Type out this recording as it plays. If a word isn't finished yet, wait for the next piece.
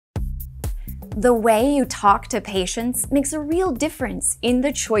The way you talk to patients makes a real difference in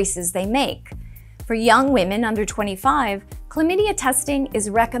the choices they make. For young women under 25, chlamydia testing is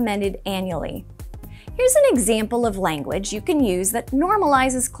recommended annually. Here's an example of language you can use that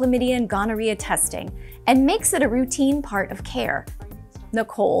normalizes chlamydia and gonorrhea testing and makes it a routine part of care.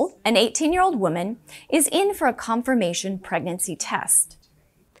 Nicole, an 18-year-old woman, is in for a confirmation pregnancy test.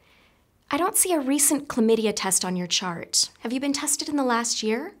 I don't see a recent chlamydia test on your chart. Have you been tested in the last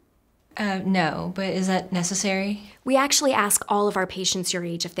year? No, but is that necessary? We actually ask all of our patients your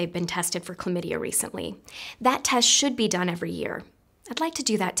age if they've been tested for chlamydia recently. That test should be done every year. I'd like to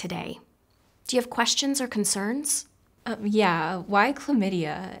do that today. Do you have questions or concerns? Yeah, why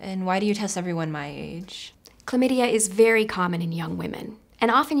chlamydia, and why do you test everyone my age? Chlamydia is very common in young women,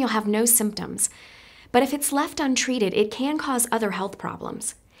 and often you'll have no symptoms. But if it's left untreated, it can cause other health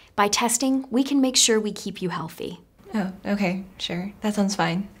problems. By testing, we can make sure we keep you healthy. Oh, okay, sure. That sounds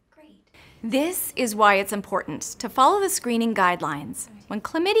fine. This is why it's important to follow the screening guidelines. When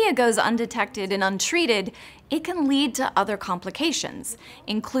chlamydia goes undetected and untreated, it can lead to other complications,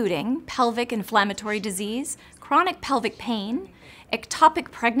 including pelvic inflammatory disease, chronic pelvic pain,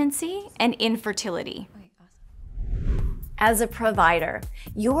 ectopic pregnancy, and infertility. As a provider,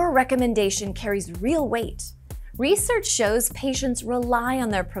 your recommendation carries real weight. Research shows patients rely on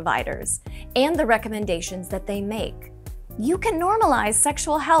their providers and the recommendations that they make. You can normalize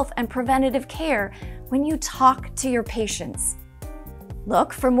sexual health and preventative care when you talk to your patients.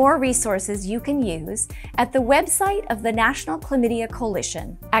 Look for more resources you can use at the website of the National Chlamydia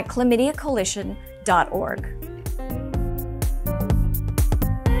Coalition at chlamydiacoalition.org.